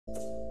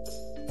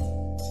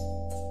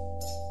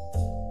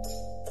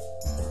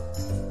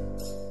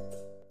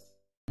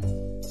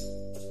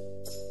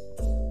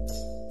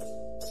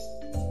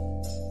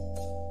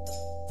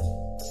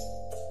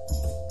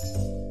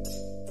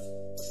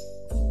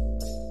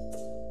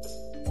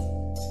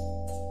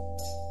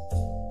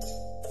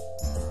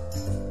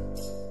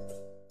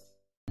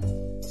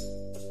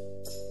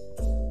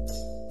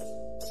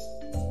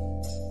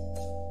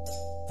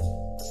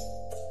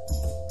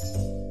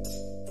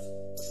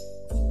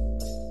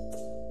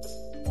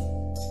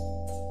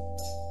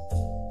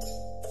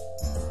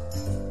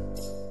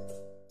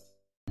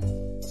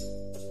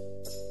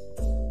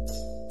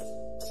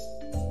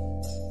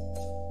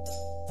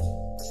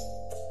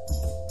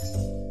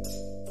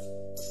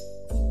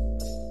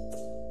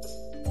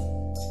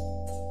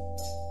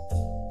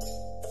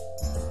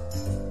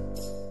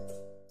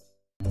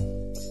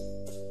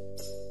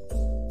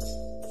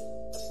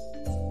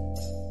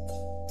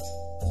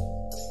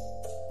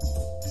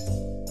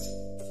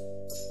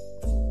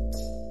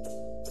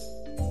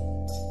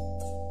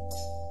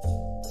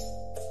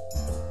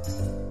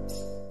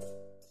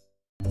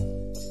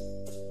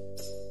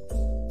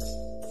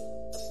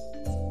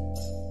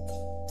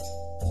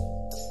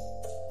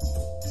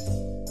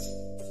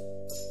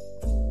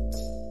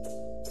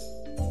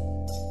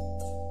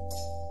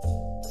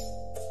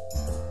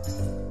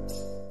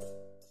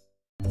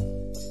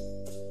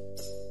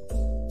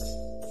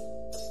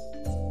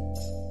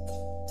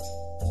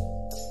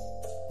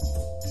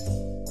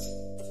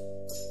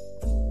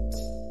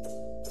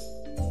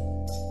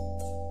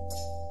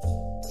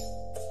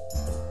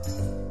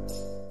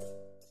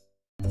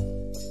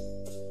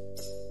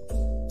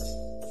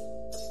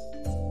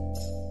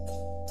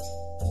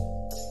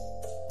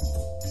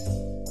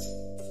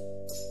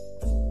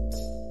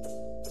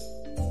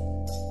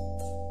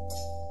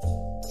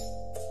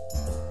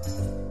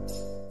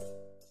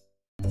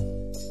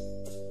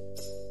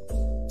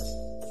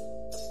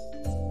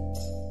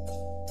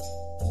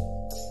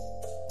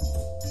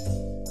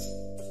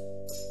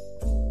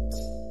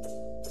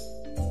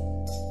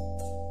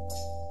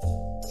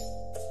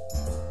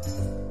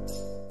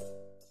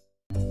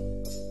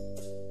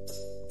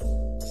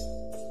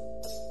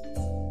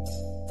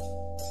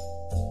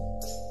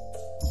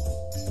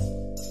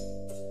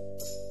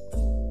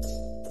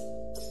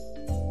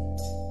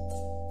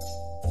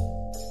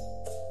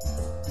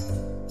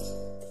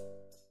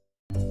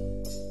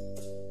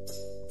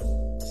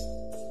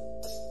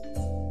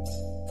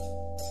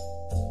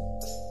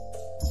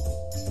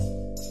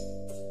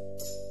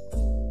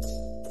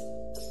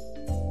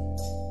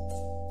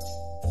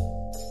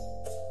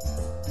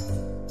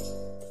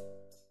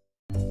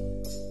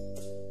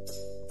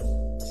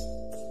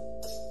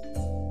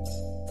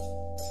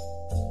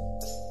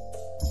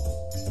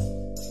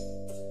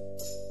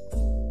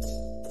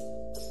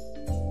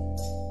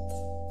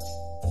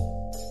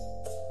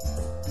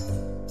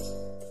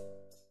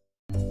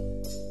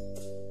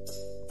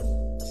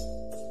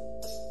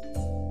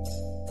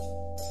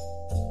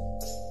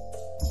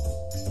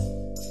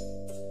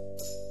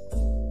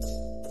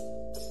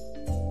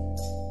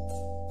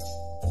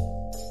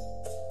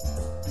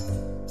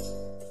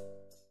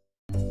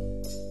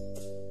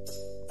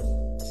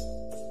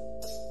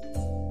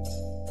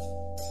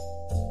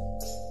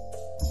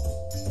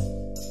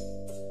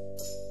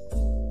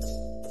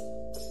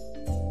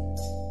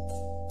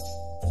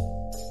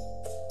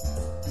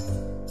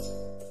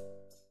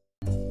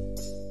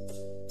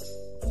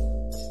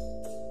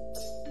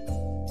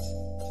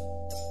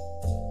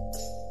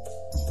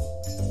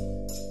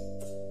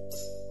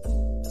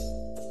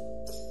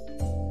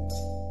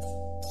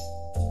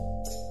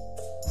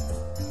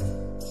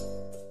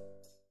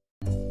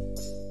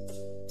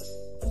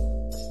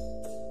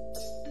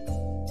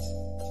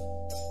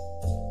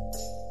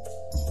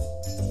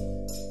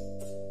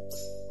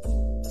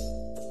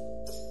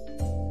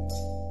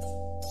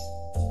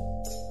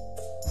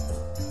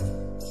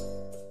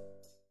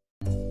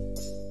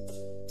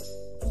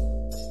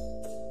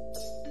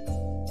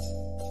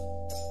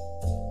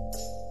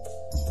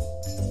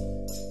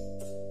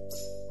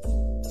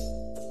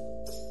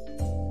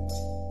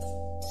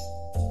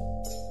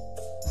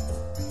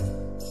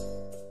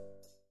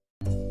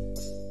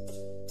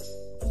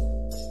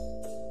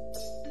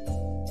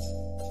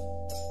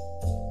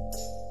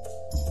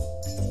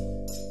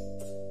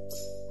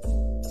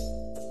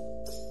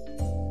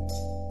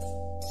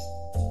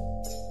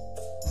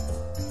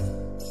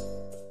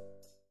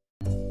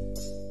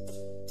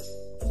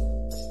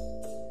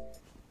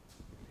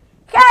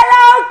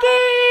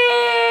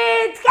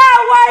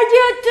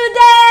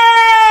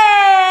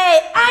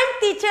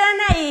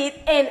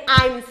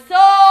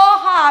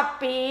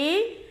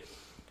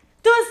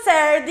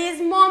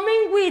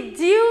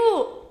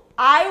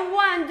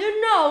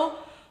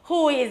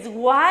who is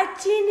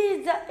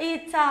watching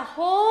it's at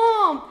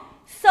home.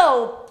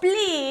 So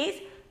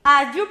please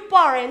ask your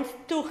parents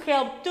to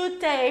help to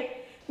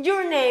type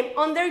your name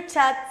on their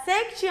chat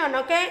section,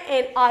 okay?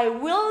 And I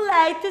will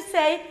like to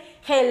say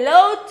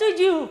hello to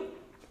you.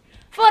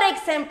 For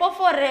example,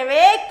 for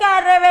Rebecca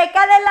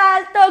del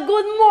Alto.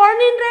 Good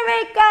morning,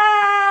 Rebecca.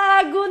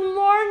 Good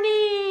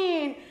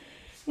morning.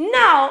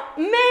 Now,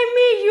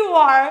 maybe you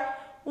are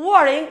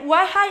wondering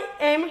why I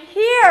am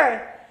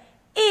here.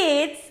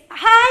 It's,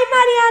 hi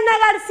Mariana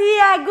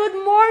Garcia, good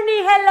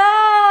morning,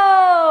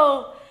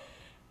 hello.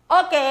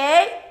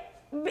 Okay,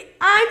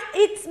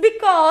 it's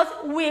because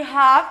we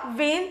have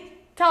been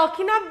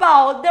talking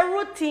about the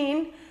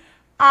routine.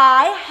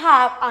 I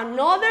have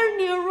another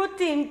new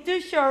routine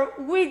to share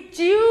with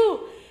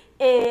you.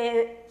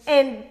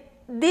 And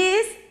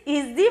this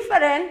is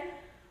different,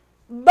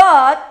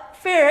 but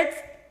first,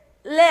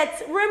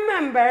 let's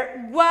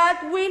remember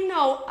what we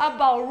know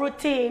about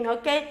routine,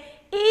 okay?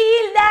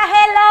 Hilda,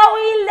 hello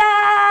Hilda!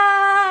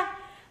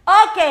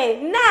 Okay,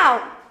 now,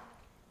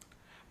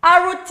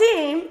 a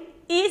routine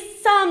is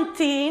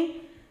something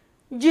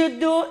you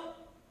do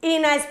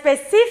in a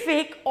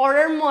specific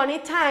order many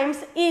times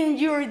in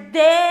your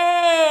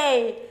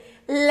day,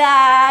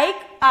 like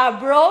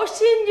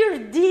brushing your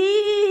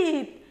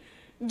teeth.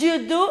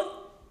 You do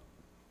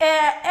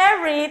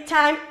every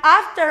time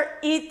after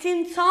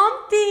eating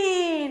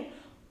something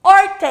or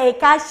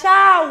take a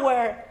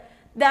shower.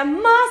 The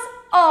most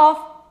of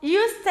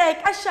you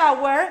take a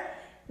shower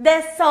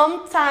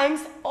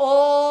sometimes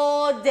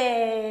all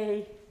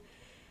day.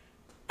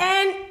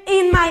 And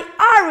in my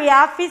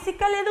area,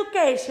 physical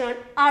education,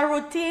 a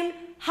routine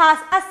has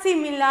a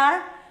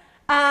similar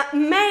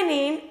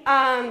meaning,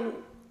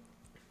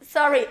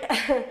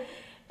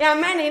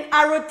 meaning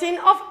a routine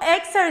of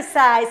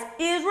exercise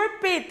is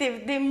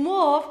repeated, the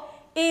move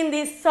in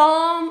the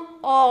same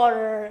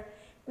order.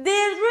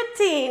 This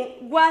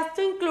routine was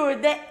to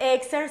include the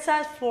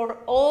exercise for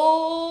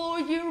all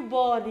your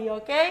body,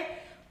 okay?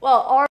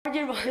 Well, all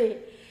your body.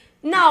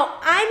 Now,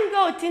 I'm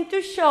going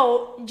to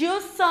show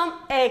you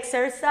some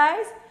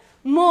exercise,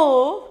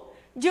 move,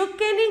 you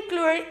can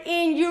include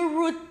in your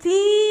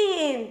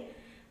routine.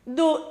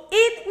 Do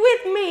it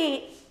with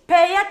me.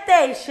 Pay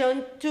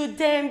attention to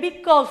them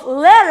because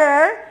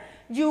later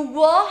you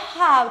will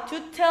have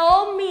to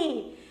tell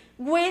me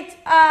which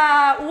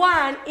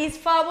one is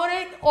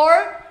favorite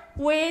or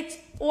which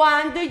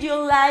one do you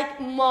like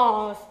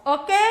most,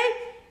 okay?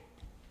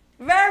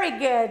 Very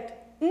good.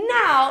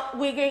 Now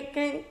we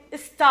can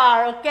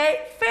start,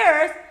 okay?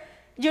 First,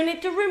 you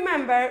need to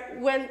remember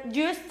when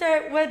you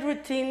start with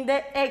routine,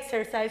 the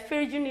exercise,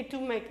 first you need to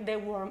make the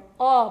warm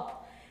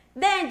up.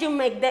 Then you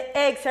make the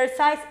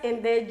exercise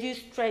and then you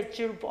stretch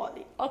your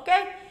body,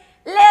 okay?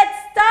 Let's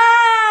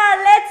start.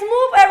 Let's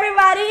move,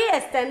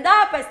 everybody. Stand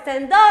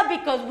up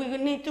because we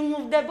need to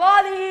move the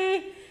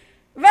body.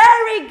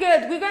 Very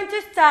good. We're going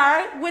to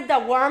start with the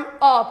warm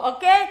up,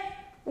 okay?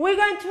 We're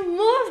going to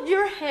move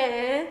your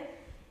hand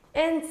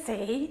and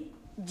say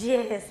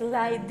yes,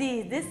 like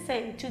this, the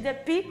same to the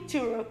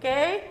picture,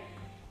 okay?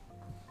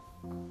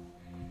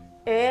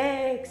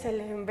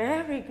 Excellent,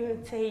 very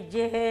good. Say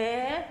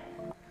yes.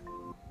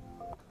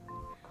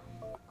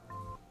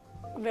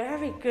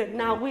 Very good.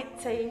 Now we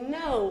say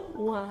no.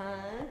 1,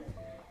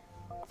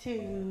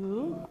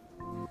 2,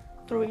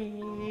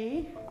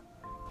 3,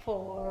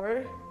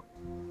 4,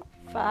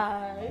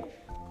 5,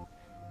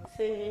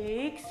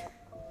 6,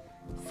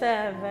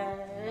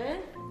 7,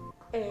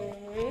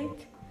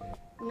 8,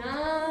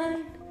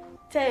 9,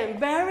 10.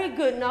 Very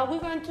good. Now we're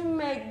going to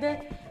make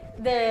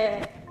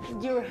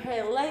your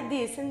head like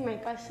this and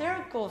make a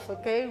circles,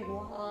 okay?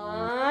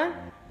 1,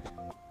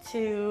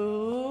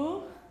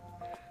 2,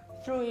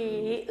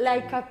 3,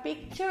 like a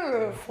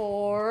picture.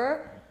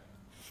 4,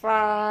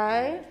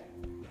 5,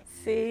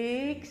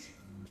 6,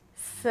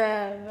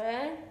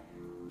 7,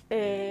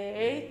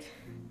 8,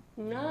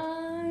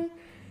 9,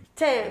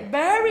 10.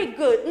 Very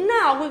good.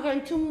 Now we're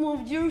going to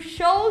move your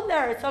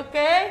shoulders,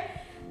 okay?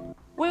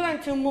 We're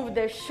going to move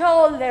the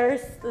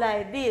shoulders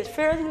like this.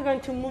 First, we're going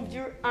to move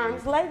your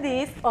arms like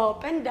this,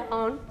 up and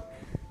down.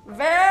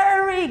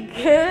 Very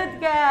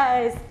good,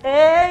 guys.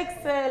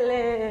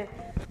 Excellent.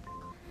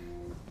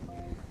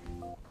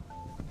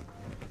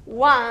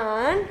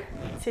 1,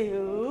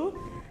 2,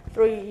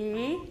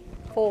 3,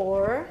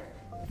 4,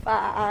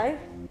 5,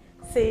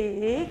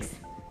 6,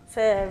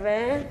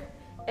 7,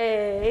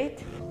 8,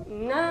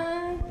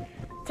 9,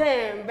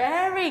 10.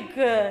 Very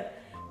good.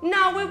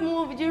 Now we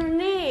move your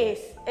knees.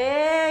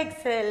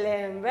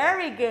 Excellent.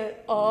 Very good.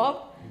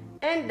 Up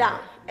and down.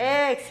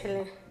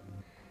 Excellent.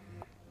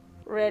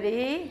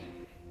 Ready?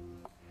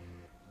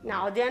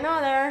 Now the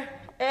another.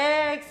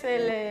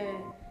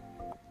 Excellent.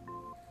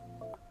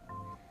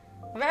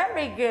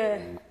 Very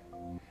good.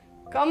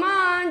 Come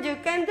on, you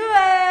can do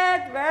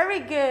it. Very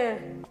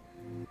good.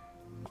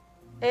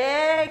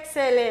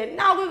 Excellent.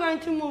 Now we're going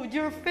to move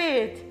your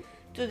feet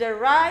to the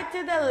right,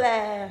 to the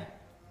left.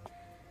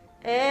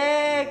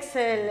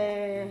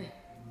 Excellent.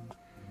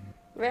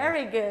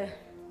 Very good.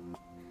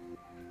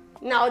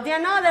 Now the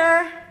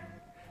another.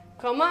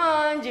 Come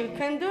on, you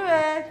can do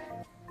it.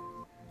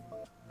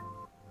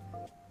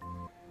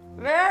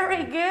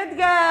 Very good,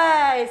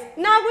 guys.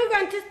 Now we're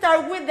going to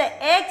start with the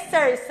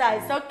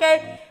exercise,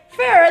 okay?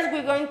 First,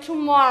 we're going to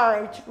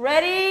march.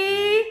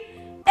 Ready?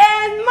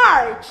 And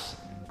march.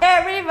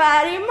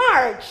 Everybody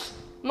march.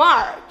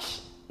 March.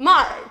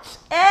 March.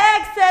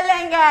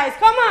 Excellent, guys.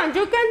 Come on,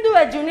 you can do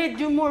it. You need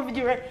to move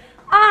your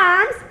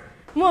arms,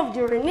 move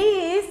your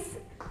knees,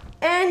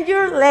 and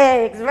your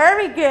legs.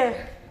 Very good.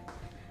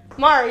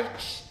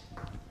 March.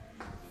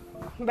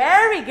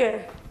 Very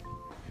good.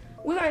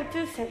 We're going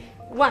to say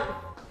 1,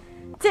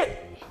 2,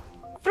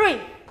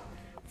 3,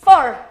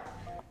 4,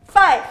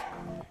 5,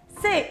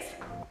 6,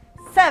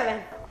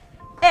 7,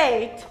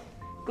 8,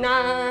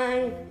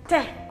 9,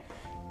 10,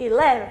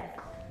 11,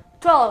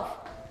 12,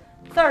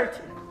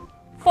 13,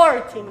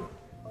 14,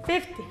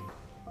 15,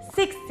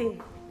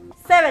 16,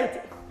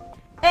 17,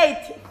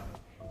 18,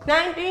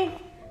 19,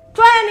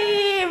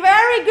 20.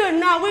 Very good.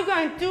 Now we're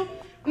going to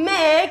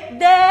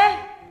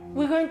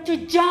we're going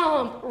to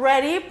jump.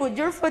 Ready? Put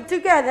your foot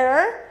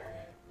together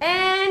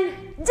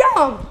and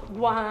jump.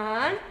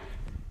 1,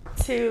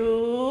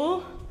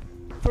 2,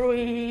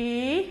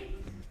 3,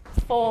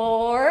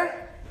 4,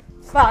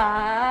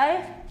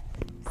 5,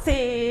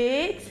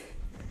 6,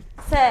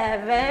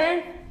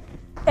 7,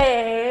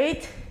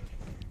 8,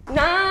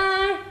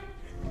 9,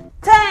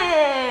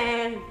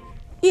 10,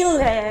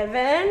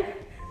 11,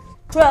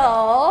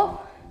 12,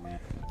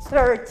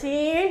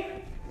 13,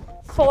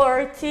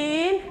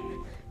 14,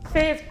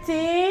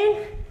 15,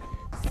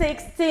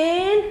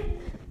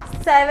 16,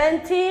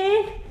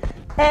 17,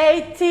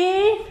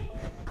 18,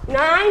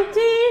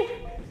 19,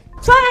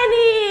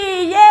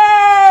 20.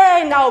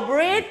 Yay! Now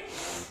breathe.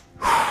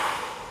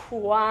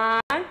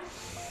 1,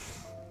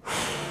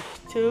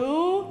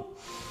 2,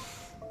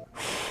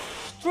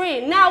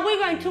 3. Now we're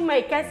going to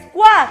make a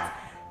squat.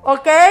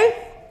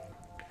 Okay?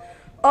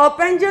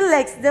 Open your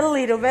legs a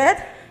little bit.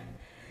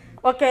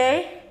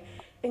 Okay?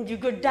 And you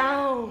go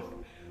down.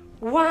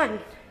 1,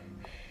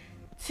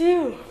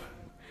 2,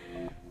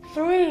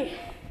 3,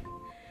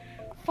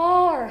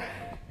 4,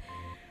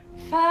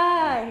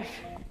 5,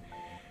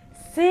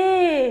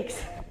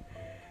 6,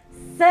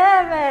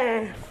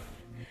 7,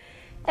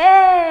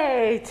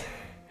 8,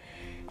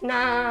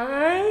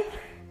 9,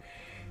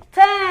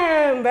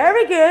 10.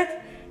 Very good.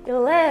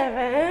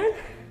 11,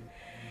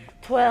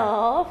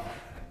 12,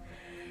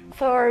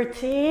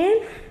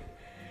 13,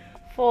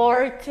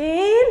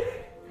 14,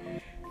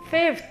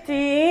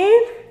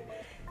 15,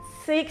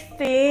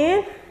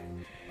 16,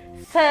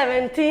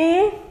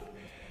 17,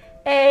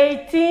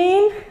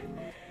 18,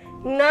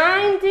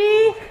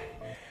 19,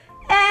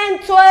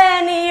 and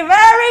 20.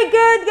 Very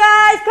good,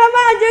 guys. Come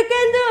on, you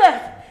can do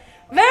it.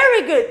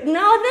 Very good.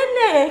 Now the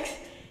next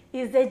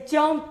is the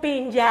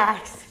jumping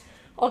jacks.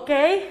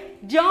 Okay?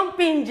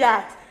 Jumping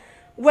jacks.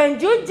 When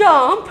you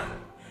jump,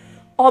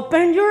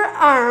 open your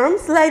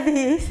arms like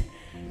this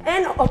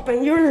and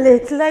open your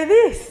legs like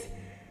this.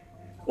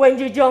 When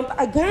you jump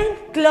again,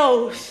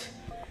 close.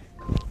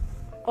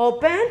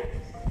 Open,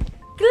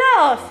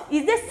 close.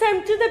 It's the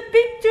same to the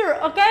picture,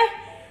 okay?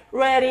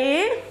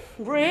 Ready?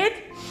 Breathe.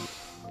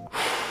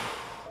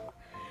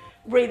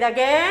 Breathe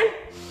again.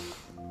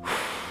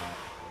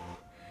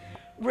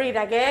 Breathe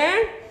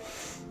again.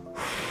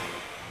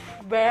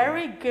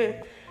 Very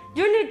good.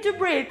 You need to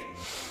breathe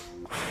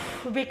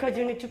because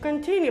you need to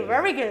continue.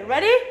 Very good.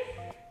 Ready?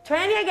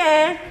 20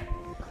 again.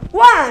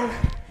 1,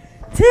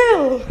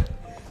 2,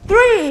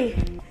 3,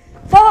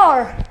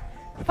 4,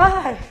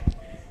 5,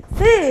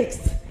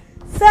 6,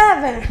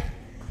 7,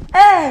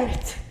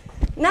 8,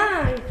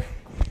 9,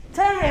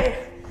 10,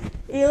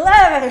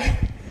 11,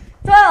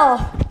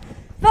 12,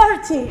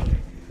 13,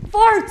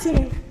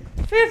 14,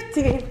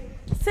 15,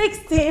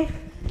 16,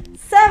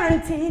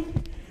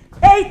 17,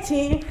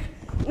 18,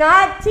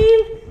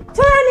 19,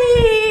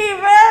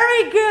 20.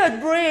 Very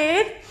good.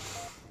 Breathe.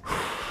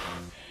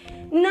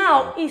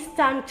 Now it's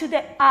time to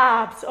the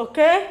abs,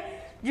 okay?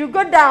 You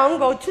go down,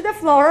 go to the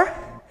floor,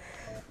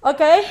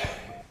 okay?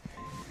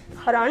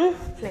 Hold on,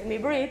 let me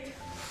breathe.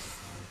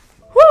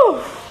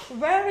 Whew,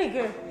 very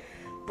good.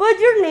 Put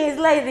your knees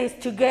like this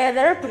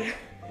together.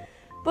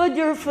 Put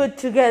your foot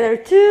together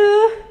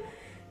too.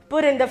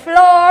 Put in the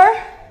floor.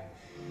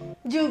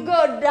 You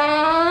go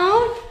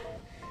down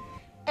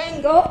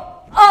and go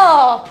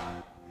up.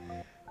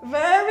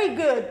 Very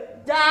good.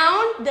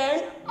 Down,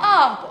 then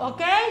up,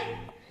 okay?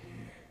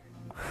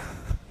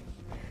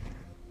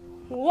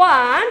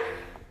 1,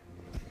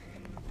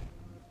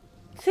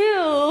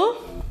 2,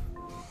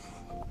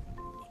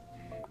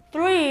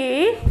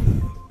 3,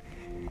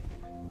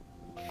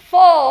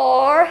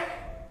 4,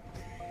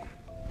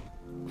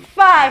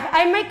 5.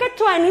 I make a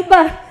 20,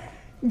 but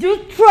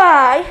you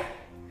try,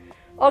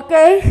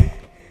 okay?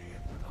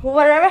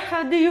 Whatever,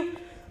 how do you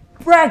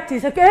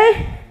practice,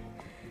 okay?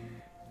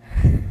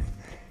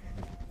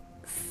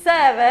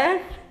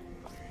 7,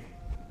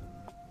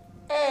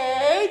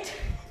 8,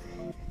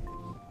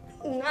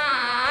 9,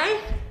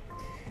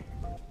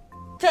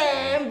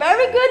 10.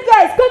 Very good,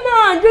 guys. Come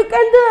on, you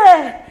can do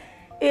it.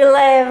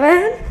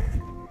 11,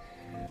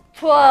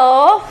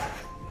 12,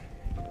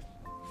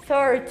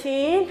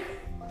 13,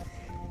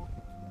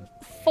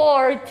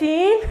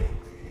 14,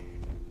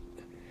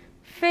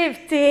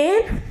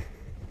 15,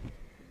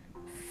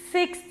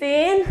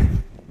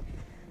 16,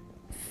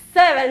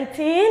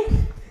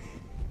 17,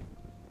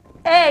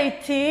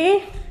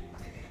 18,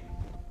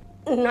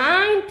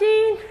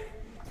 19,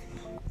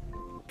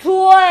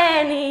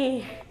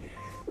 20.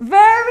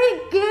 Very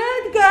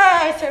good,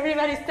 guys.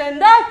 Everybody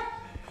stand up.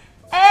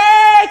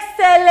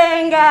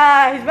 Excellent,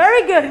 guys.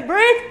 Very good.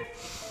 Breathe.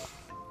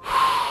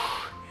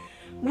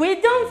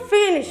 We don't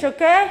finish,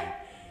 okay?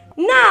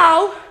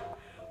 Now,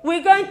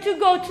 we're going to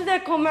go to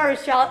the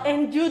commercial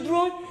and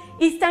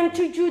it's time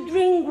to you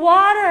drink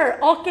water,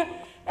 okay?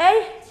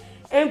 Hey?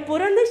 And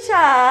put in the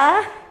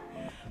chat,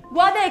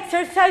 what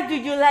exercise do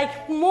you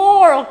like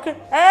more, okay?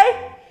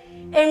 Hey?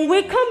 And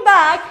we come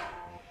back,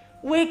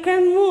 we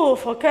can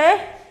move,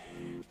 okay?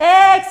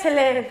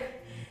 Excellent.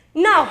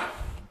 Now,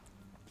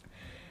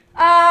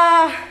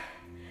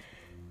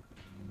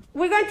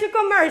 we're going to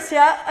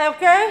commercial,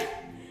 okay?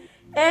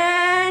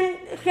 And,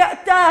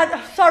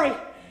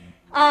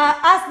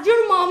 ask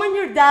your mom and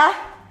your dad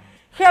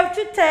have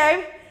to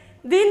take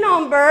the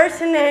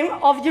numbers and name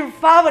of your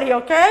favorite,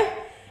 okay?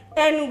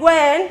 And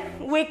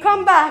when we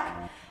come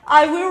back,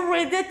 I will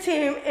read the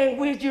team, and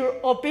with your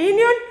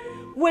opinion,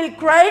 we'll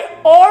create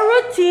our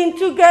routine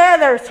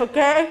together,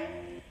 okay?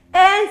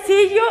 And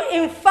see you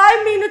in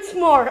 5 minutes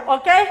more,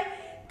 okay?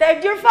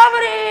 Take your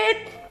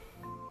favorite.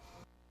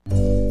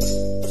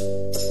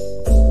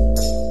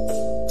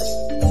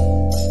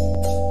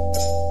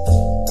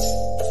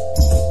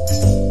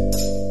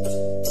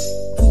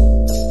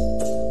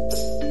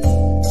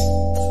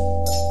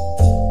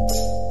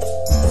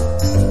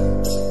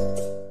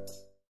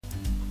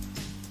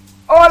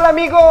 Hola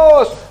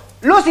amigos,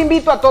 los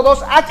invito a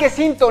todos a que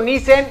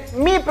sintonicen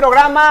mi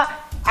programa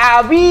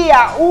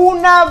Había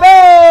una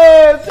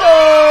vez,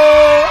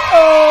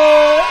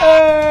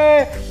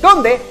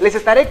 donde les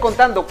estaré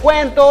contando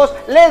cuentos,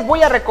 les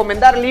voy a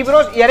recomendar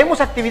libros y haremos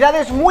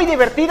actividades muy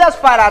divertidas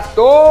para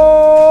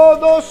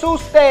todos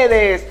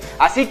ustedes.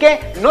 Así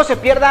que no se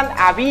pierdan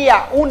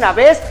Había una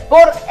vez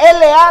por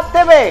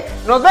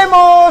LATV. Nos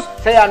vemos,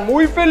 sean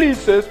muy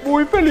felices,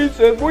 muy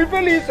felices, muy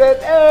felices.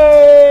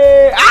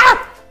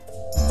 ¡Ah!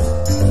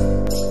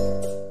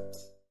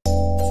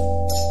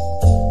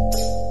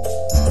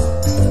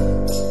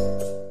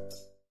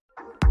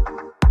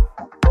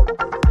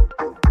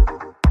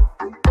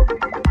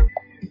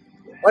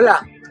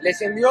 Hola,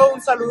 les envío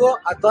un saludo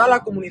a toda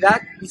la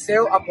comunidad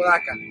Liceo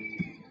Apodaca.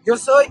 Yo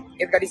soy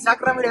Edgar Isaac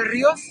Ramírez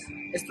Ríos,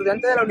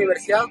 estudiante de la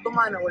Universidad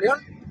Autónoma de Nuevo León,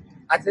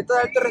 atleta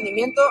de alto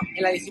rendimiento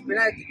en la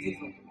disciplina de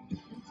atletismo.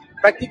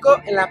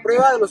 Practico en la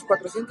prueba de los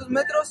 400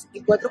 metros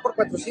y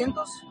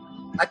 4x400.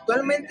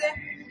 Actualmente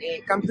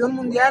campeón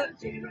mundial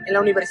en la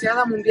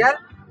Universidad Mundial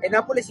en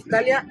Nápoles,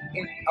 Italia,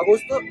 en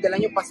agosto del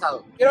año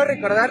pasado. Quiero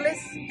recordarles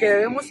que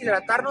debemos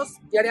hidratarnos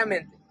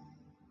diariamente.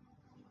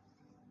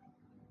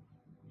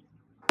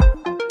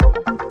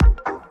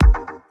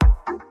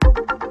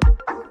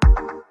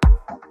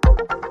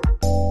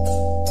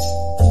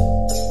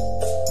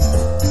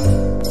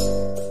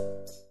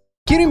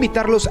 Quiero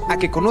invitarlos a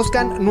que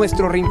conozcan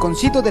nuestro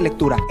rinconcito de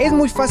lectura. Es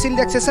muy fácil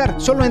de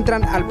accesar, solo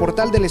entran al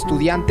portal del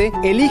estudiante,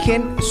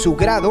 eligen su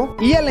grado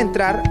y al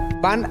entrar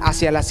van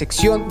hacia la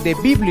sección de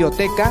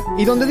biblioteca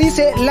y donde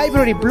dice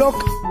Library Blog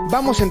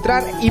vamos a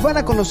entrar y van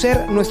a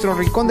conocer nuestro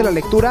rincón de la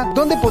lectura,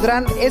 donde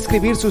podrán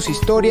escribir sus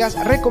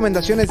historias,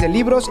 recomendaciones de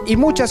libros y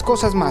muchas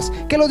cosas más.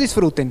 Que lo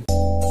disfruten.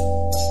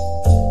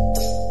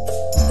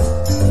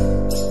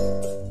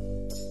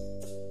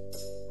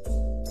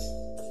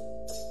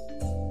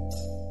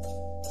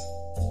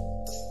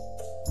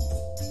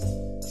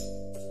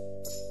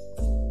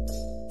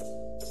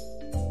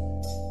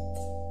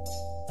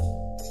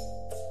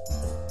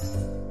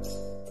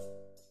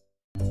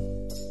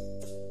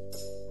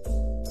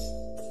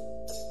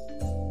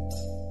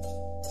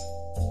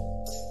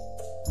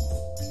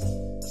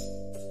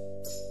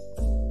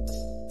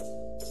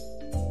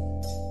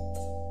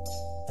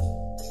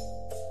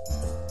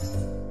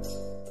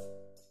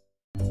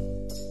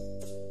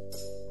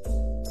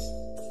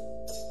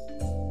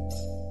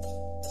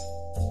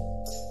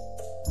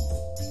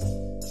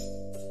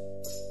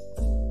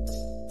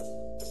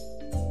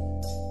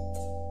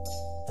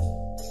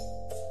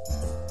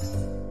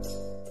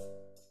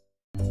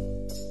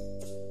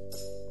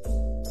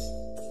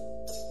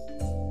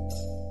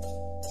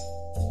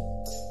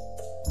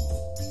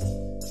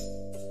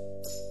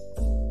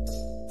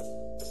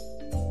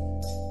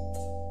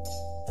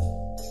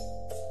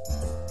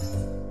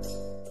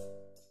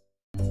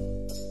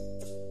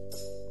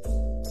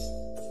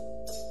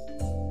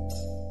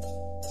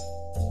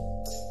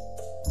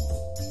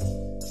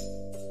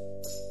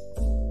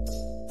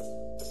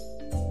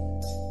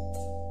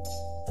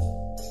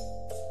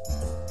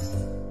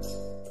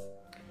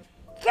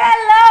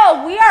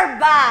 Hello, we are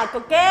back,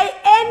 okay?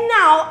 And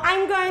now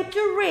I'm going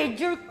to read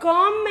your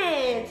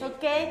comments,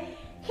 okay?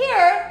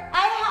 Here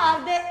I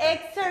have the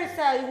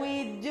exercise,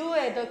 we do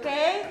it,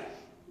 okay?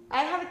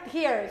 I have it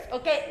here,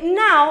 okay?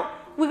 Now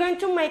we're going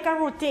to make a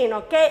routine,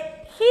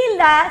 okay?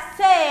 Hilda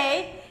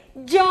say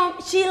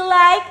jump, she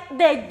liked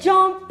the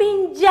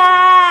jumping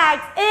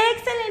jacks.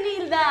 Excellent,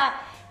 Hilda.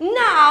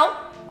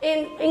 Now,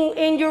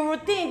 in your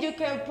routine, you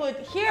can put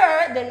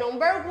here the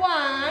number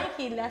 1.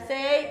 Hilda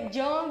say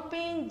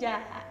jumping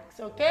jacks,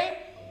 okay?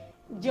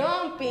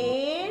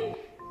 Jumping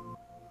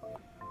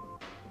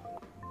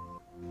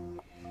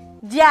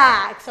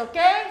jacks,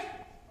 okay?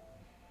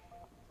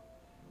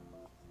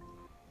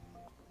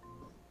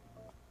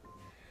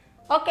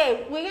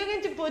 Okay, we're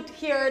going to put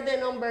here the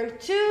number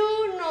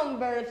 2,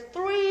 number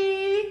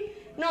 3,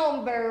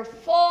 number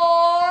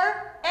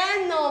 4,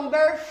 and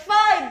number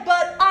 5.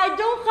 But I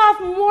don't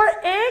have more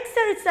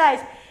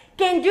exercise.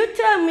 Can you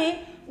tell me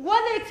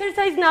what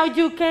exercise now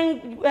you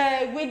can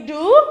we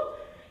do?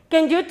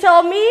 Can you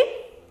tell me?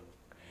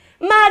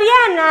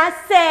 Mariana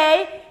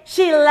say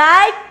she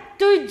liked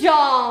to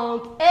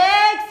jump.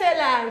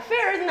 Excellent.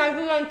 First, now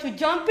we're going to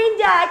jump in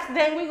jacks,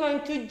 then we're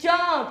going to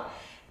jump.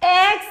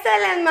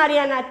 Excellent,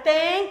 Mariana.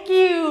 Thank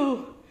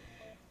you.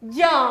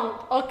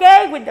 Jump,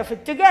 okay, with the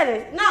feet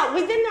together. Now,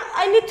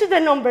 I need to the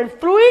number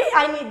 3,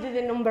 I need to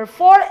the number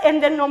 4,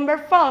 and the number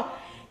 5.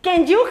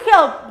 Can you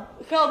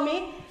help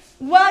me?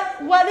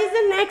 What is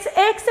the next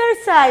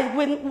exercise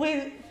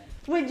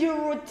with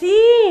your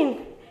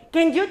routine?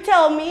 Can you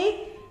tell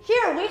me?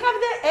 Here, we have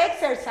the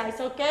exercise,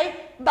 okay?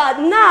 But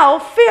now,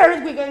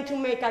 first, we're going to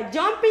make a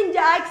jumping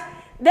jacks,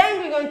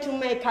 then we're going to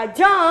make a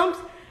jumps,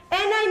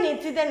 and I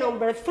need to the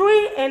number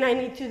 3, and I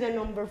need to the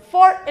number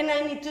 4, and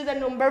I need to the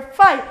number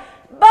 5.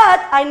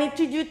 But I need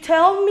to you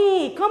tell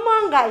me. Come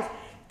on, guys.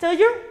 Tell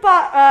your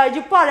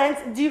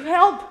parents, do you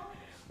help?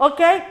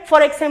 Okay?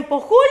 For example,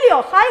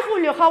 Julio. Hi,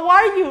 Julio. How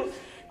are you?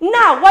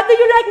 Now, what do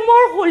you like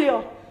more,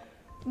 Julio?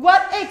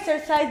 What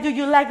exercise do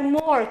you like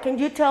more? Can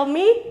you tell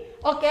me?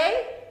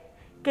 Okay?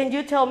 Can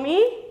you tell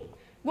me?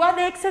 What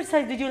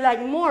exercise do you like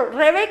more?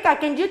 Rebecca,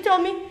 can you tell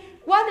me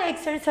what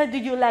exercise do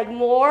you like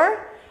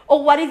more?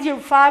 Or what is your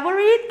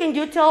favorite? Can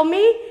you tell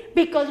me?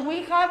 Because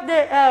we have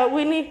the,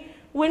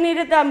 we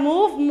needed to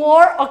move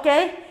more,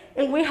 okay?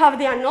 And we have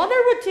the another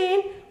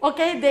routine,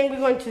 okay? Then we're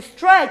going to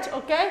stretch,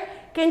 okay?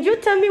 Can you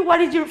tell me what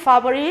is your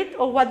favorite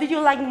or what do you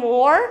like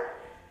more?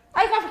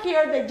 I have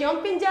here the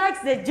jumping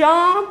jacks, the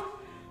jump,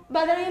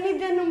 but I need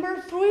the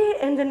number 3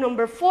 and the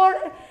number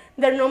 4,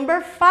 the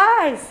number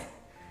 5.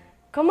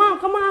 Come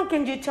on,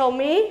 can you tell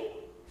me?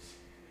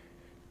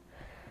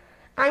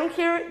 I'm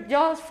here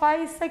just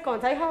 5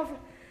 seconds. I have,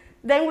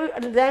 then we're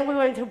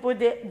going to put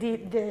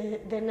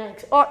the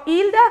next. Or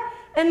Hilda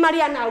and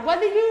Mariana, what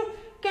do you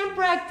can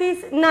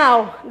practice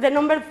now? The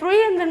number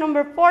 3 and the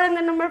number 4 and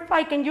the number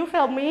 5. Can you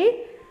help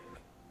me?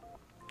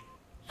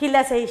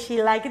 Hilda says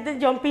she liked the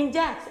jumping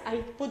jacks. I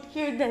put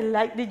here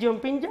the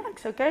jumping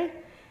jacks, okay?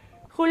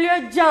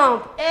 Julio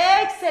jump.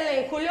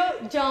 Excellent.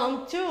 Julio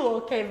jump too.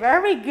 Okay,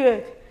 very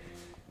good.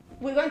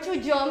 We're going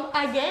to jump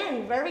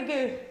again. Very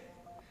good.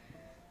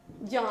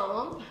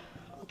 Jump.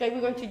 Okay,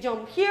 we're going to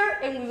jump here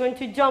and we're going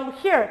to jump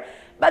here.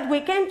 But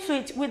we can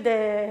switch with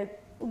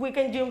we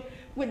can jump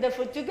with the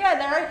foot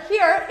together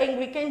here and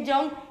we can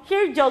jump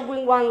here just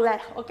with one leg,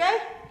 okay?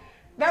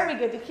 Very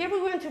good. Here we're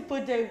going to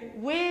put the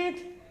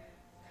with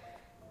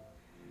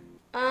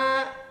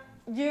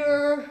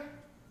your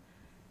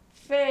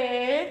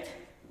feet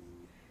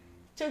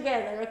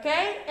together,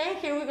 okay? And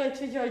here we're going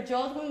to jump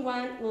just with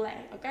one leg,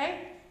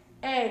 okay?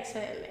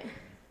 Excellent.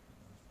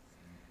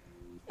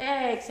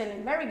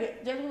 Excellent. Very good.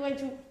 Just we're going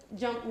to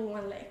jump with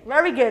one leg.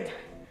 Very good.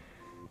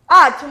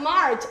 To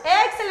march.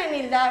 Excellent,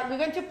 Hilda. We're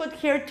going to put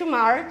here to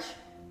march.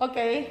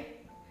 Okay.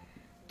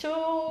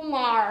 To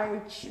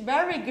march.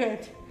 Very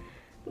good.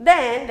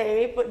 Then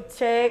they put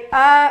check.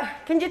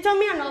 Can you tell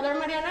me another,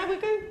 Mariana? We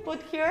can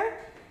put here.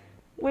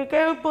 We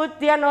can put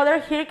the another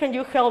here. Can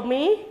you help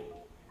me?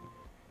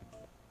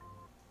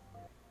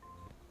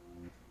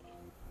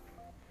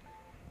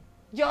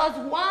 Just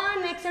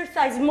one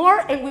exercise more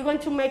and we're going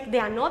to make the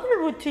another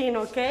routine,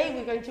 okay?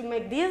 We're going to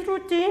make this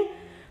routine,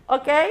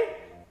 okay?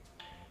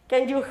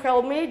 Can you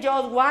help me?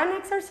 Just one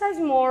exercise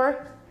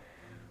more.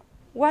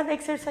 What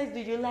exercise do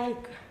you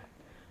like?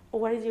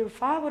 Or what is your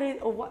favorite?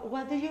 Or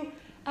what do you,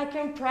 I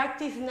can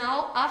practice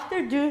now after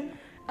you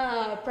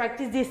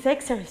practice this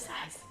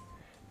exercise.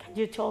 Can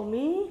you tell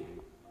me?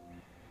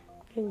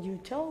 Can you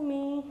tell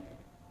me?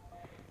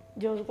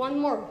 Just one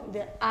more.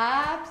 The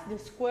abs, the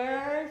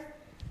squares,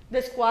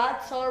 the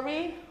squat,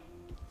 sorry.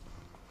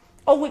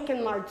 Or we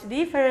can march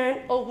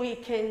different, or we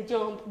can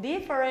jump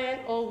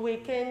different, or we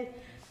can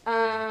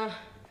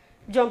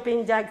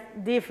jumping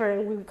jack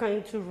different. We're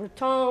going to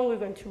return, we're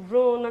going to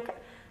run, okay.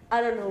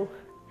 I don't know.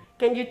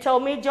 Can you tell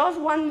me just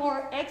one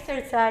more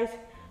exercise?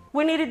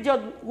 We needed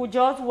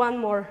just one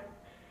more.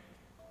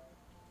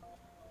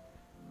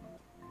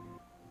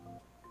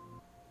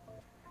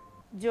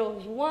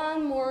 Just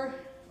one more.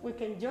 We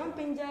can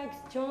jumping jacks,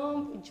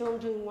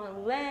 jump in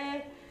one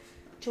leg.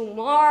 To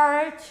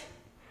march.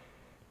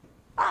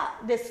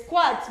 The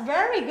squats,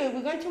 very good.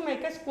 We're going to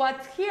make a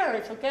squats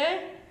here,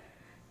 okay?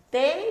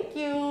 Thank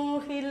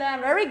you, Hila.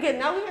 Very good.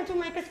 Now we're going to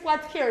make a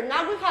squats here.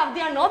 Now we have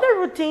the another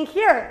routine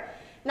here.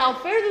 Now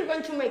first we're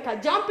going to make a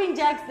jumping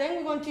jacks, then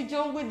we're going to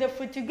jump with the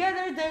foot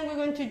together, then we're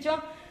going to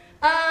jump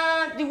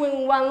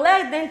doing one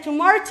leg, then to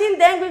marching,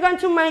 then we're going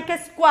to make a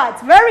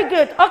squats. Very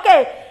good.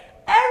 Okay,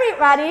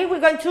 everybody, we're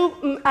going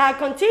to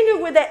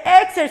continue with the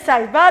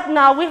exercise, but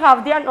now we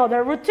have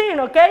another routine,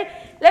 okay?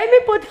 Let me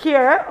put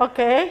here,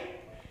 okay?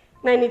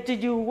 I need to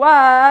do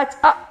what?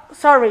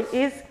 Sorry,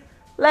 it's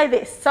like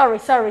this. Sorry.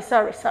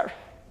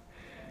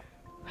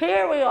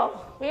 Here we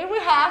go. Here we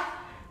have,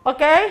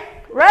 okay?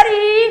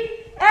 Ready?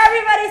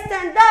 Everybody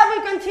stand up.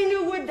 We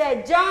continue with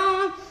the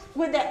jump,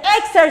 with the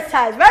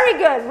exercise. Very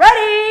good.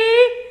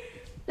 Ready?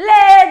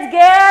 Let's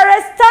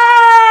get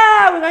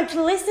started. We're going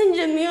to listen to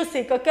your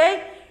music,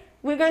 okay?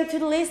 We're going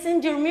to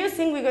listen to your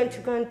music. We're going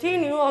to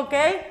continue,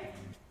 okay?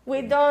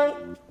 We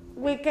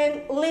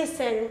can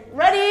listen.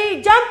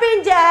 Ready?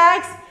 Jumping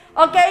jacks.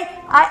 Okay?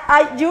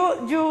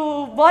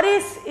 Your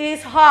body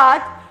is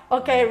hot.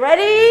 Okay,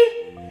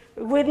 ready?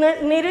 We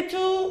needed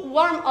to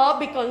warm up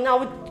because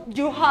now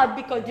you're hot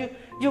because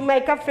you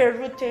make a first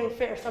routine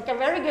first. Okay,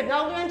 very good.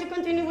 Now we're going to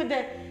continue with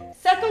the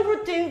second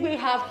routine we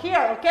have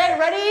here. Okay,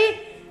 ready?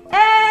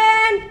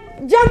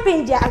 And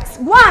jumping jacks.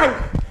 1,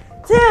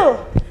 2,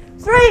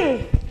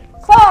 3,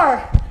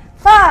 4,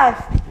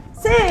 5,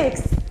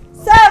 6,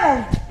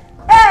 7,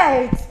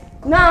 8,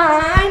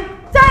 9,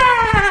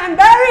 10.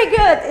 Very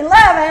good.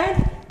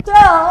 11,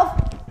 12,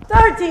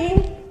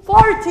 13,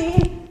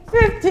 14,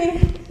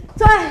 15,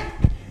 20,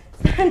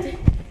 17,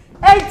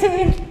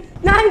 18,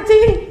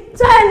 19,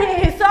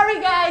 20.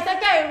 Sorry guys.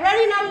 Okay,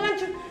 ready? Now we're going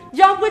to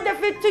jump with the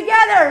feet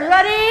together.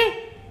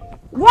 Ready?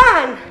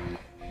 1,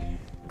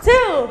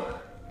 2,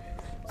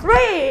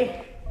 3,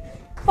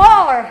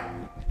 4,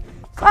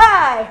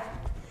 5,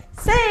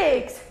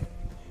 6,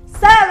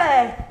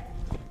 7,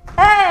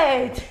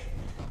 8,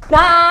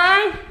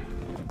 9,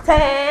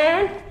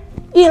 10,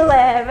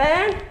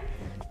 11,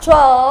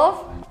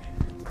 12,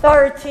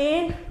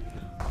 13,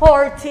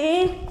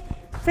 14,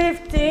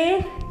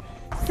 15,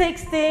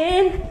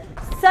 16,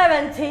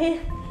 17,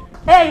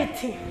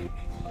 18,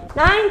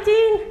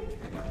 19,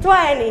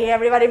 20.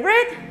 Everybody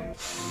breathe.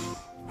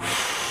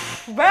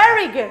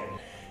 Very good.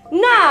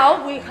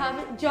 Now we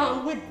have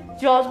jump with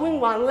just with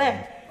one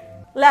leg,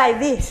 like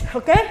this,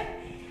 okay?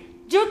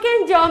 You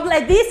can jump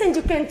like this and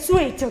you can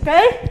switch,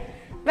 okay?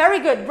 Very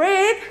good.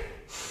 Breathe.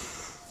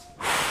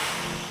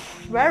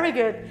 Very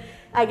good.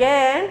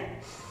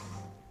 Again.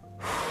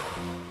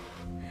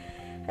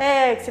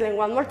 Excellent.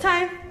 One more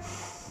time.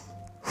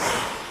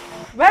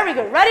 Very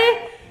good.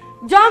 Ready?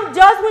 Jump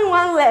just with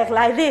one leg,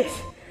 like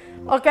this.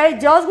 Okay?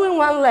 Just with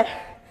one leg.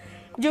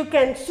 You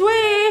can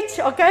switch,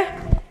 okay?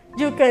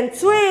 You can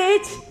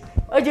switch,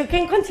 or you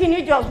can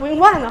continue just with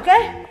one,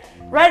 okay?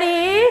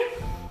 Ready?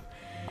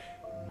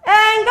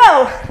 And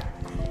go.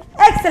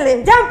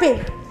 Excellent.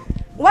 Jumping.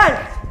 1,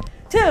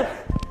 2,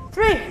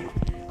 3,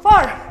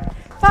 4,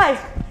 5,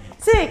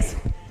 6,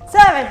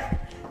 7,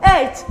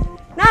 8,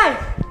 9,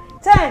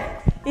 10,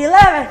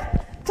 11,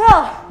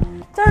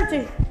 12,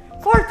 13,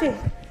 14,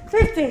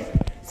 15,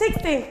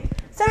 16,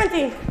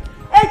 17,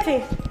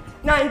 18,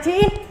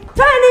 19, 20.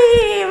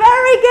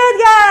 Very good,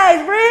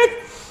 guys. Breathe.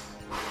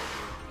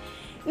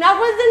 Now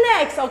what's the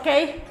next,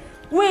 okay?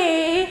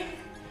 We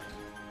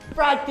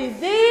practice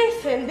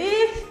this and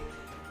this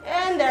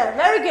and there.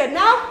 Very good.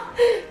 Now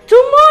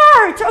to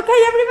march.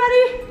 Okay,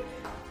 everybody?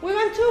 We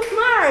want to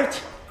march.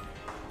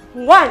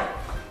 1,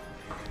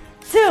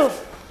 2,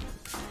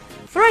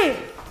 3,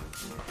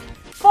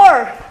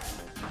 4,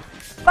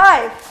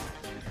 5,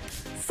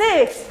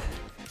 6,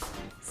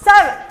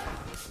 7,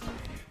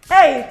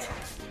 8,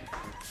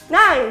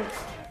 9,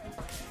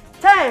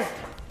 10,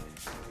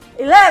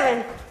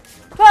 11,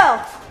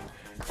 12,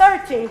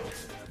 13,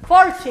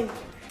 14,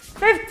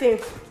 15,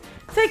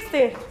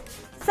 16,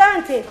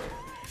 17,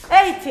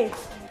 18,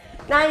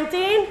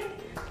 19,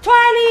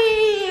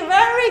 20.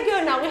 Very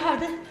good. Now we have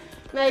to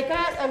make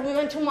we're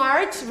going to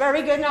march.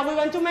 Very good. Now we're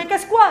going to make a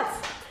squat.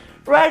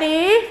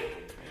 Ready?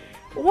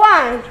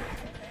 1,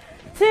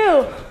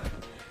 2,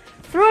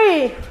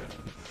 3,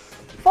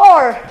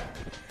 4,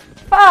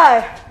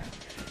 5,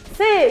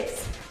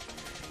 6,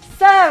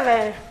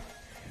 7,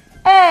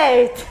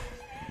 8,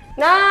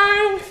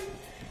 9,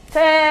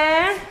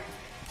 10,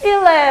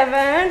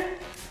 11,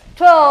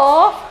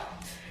 12,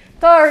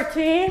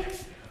 13,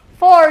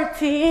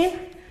 14,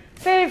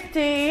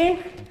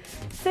 15,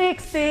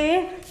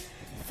 16,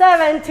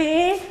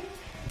 17,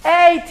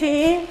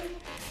 18,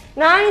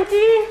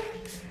 19,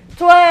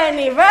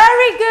 20.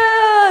 Very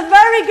good.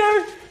 Very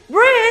good.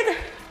 Breathe.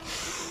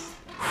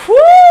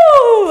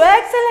 Woo!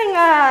 Excellent,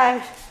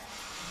 guys.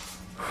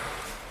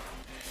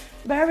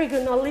 Very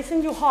good. Now listen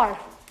to your heart.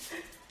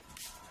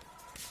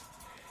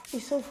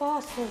 It's so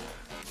faster.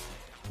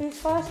 It's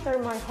faster,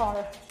 my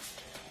heart.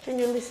 Can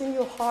you listen to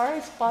your heart?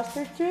 It's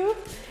faster too.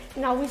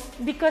 Now it's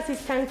because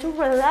it's time to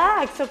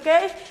relax,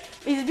 okay?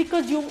 It's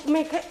because you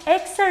make an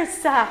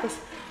exercise.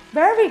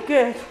 Very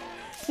good.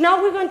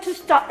 Now we're going to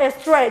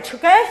stretch,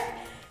 okay?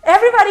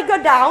 Everybody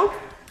go down.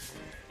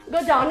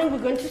 Go down and we're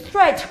going to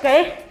stretch,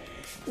 okay?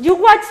 You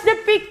watch the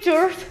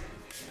pictures,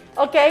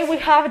 okay? We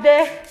have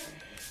the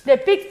the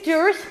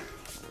pictures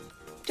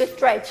to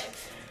stretch.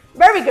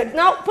 Very good.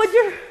 Now put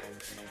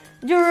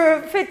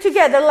your feet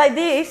together like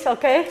this,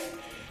 okay?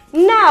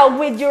 Now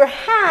with your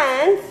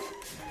hands,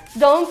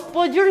 don't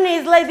put your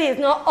knees like this,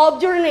 no,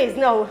 up your knees,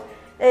 no.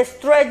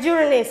 Stretch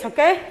your knees,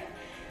 okay?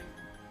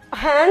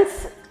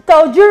 Hands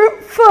touch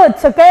your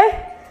foot,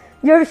 okay?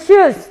 Your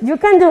shoes, you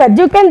can do it,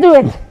 you can do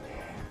it.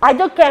 I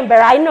don't care, but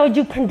I know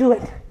you can do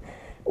it.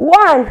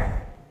 1,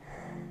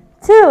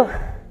 2,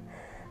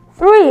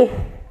 3,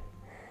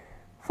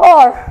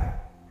 4,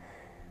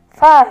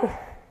 5,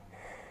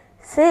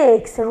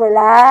 6,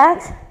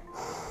 relax.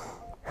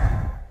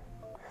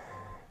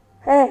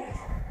 8,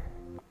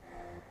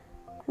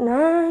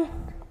 9,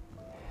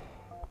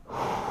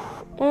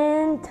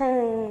 and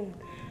 10.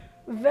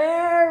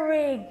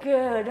 Very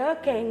good.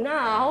 Okay,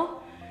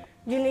 now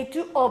you need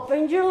to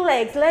open your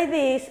legs like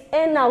this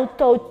and now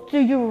touch to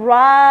your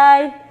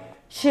right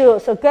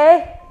shoes,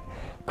 okay?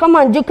 Come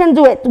on, you can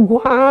do it.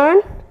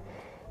 1,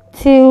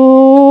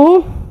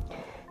 2,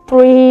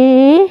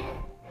 3,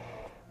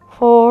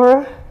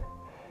 4,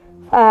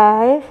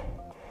 5,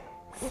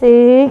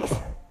 6,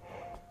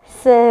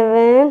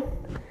 7,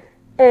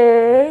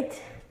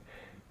 8,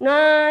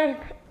 9,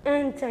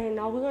 and 10.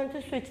 Now we're going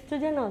to switch to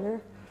the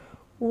another.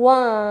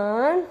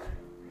 1,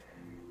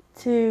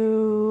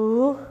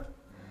 2,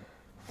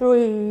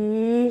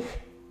 3,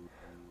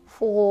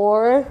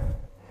 4,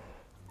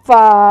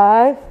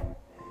 5,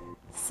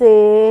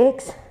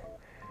 6,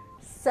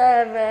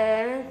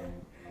 7,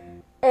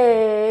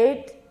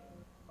 8,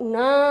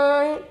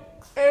 9,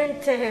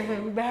 and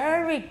 10.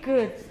 Very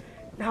good.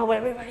 Now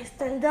everybody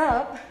stand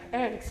up.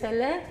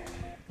 Excellent.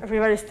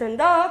 Everybody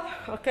stand up,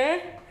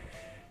 okay?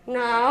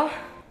 Now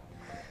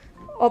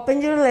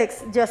open your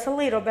legs just a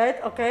little bit,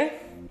 okay?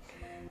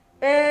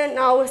 And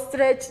now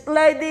stretch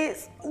like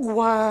this.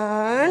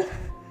 1,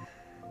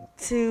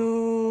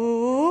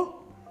 2,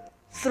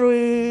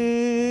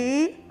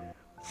 3,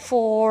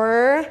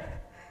 4,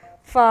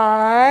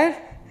 5,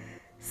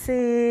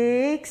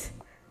 6,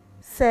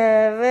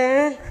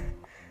 7,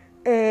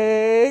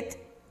 8,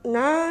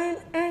 9,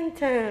 and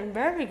 10.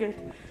 Very good.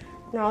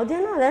 Now the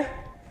another.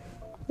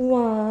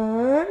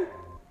 1,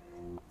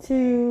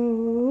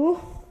 2,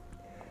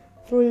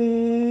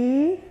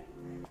 3,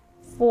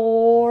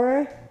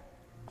 4,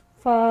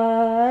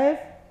 5,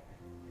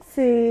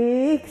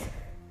 6,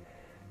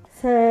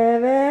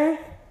 7,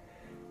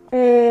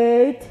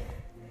 8,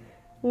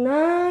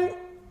 9,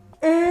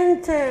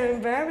 and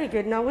 10. Very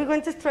good. Now we're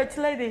going to stretch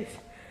like this.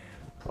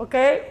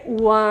 Okay?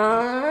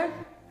 1,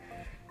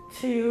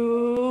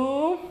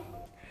 2,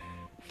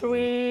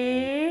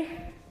 3,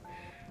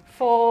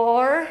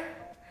 4,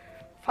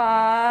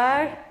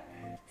 5,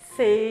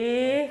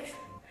 6,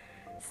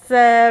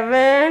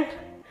 7,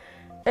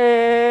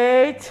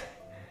 8,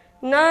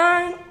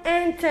 9,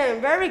 and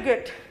 10. Very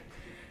good.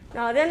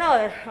 Now the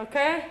another,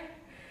 okay?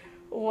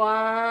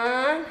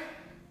 1,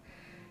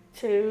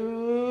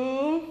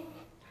 2,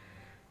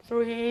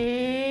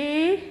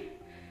 3,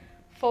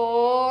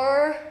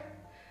 4,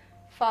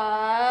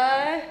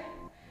 5,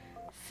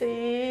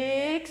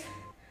 6,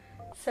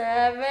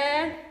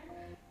 7,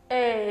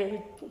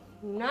 8,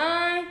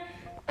 9,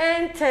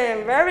 and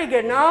 10. Very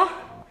good. Now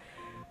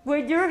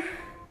with your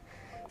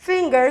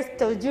fingers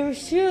touch your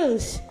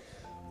shoes.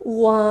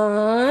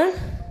 1,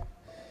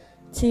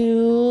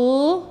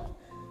 2,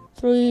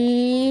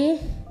 3,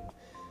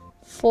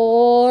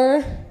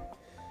 4,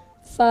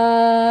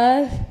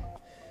 5,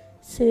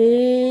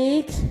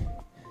 6,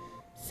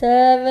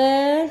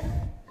 7,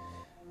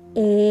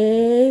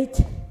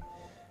 8,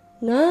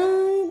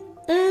 9,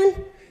 and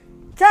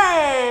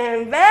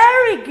 10.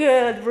 Very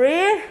good.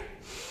 Breathe.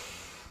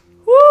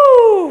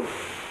 Woo.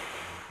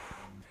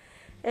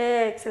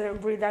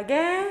 Excellent. Breathe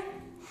again.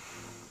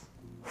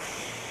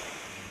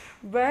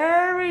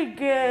 Very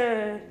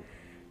good.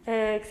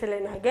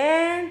 Excellent.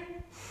 Again.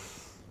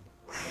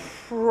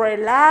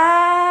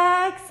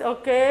 Relax.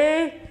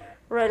 Okay.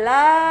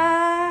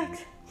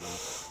 Relax.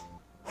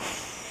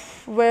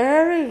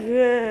 Very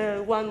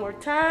good. One more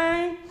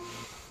time.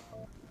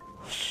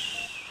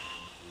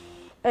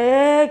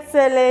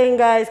 Excellent,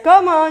 guys.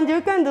 Come on,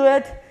 you can do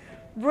it.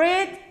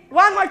 Breathe.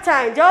 One more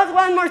time. Just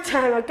one more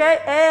time,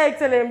 okay?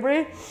 Excellent.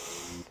 Breathe.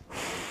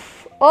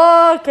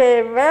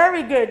 Okay,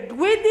 very good.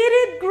 We did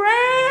it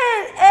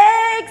great.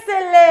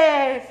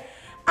 Excellent.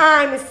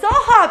 I'm so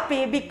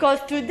happy because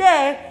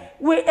today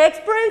we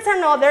experienced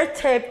another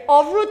type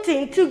of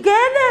routine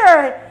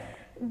together.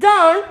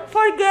 Don't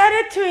forget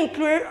it to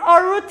include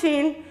a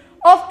routine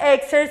of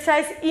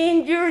exercise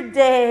in your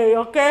day,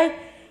 okay?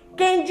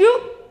 Can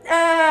you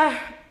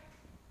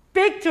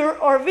picture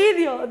or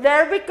video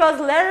there, because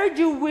later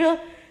you will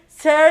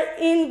share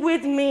in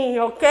with me,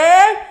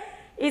 okay?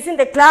 It's in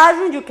the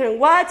classroom, you can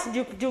watch,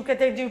 you can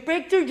take your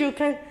picture, you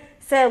can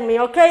send me,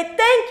 okay?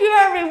 Thank you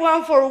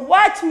everyone for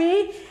watching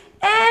me,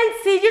 and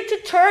see you to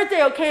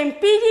Thursday, okay, in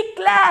PG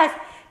class.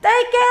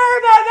 Take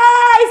care,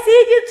 bye-bye,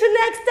 see you to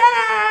next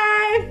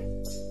time.